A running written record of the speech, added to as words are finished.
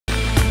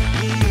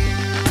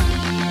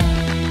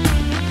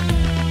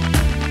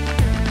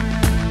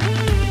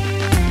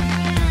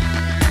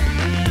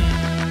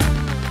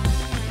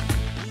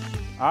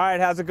All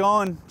right, how's it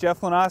going? Jeff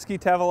Lenosky,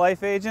 Teva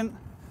Life Agent.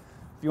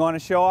 If you want to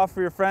show off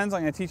for your friends,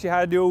 I'm going to teach you how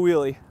to do a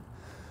wheelie.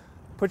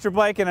 Put your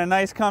bike in a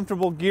nice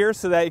comfortable gear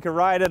so that you can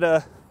ride at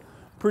a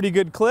pretty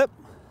good clip.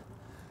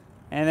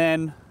 And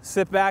then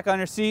sit back on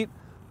your seat,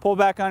 pull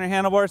back on your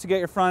handlebars to get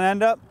your front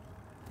end up.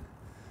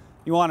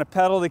 You want to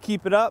pedal to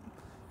keep it up.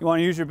 You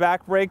want to use your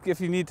back brake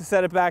if you need to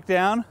set it back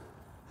down.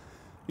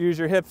 Use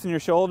your hips and your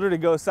shoulder to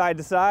go side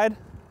to side.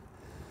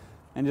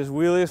 And just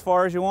wheelie as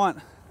far as you want.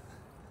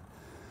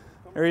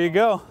 There you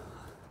go.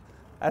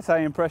 That's how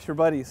you impress your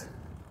buddies.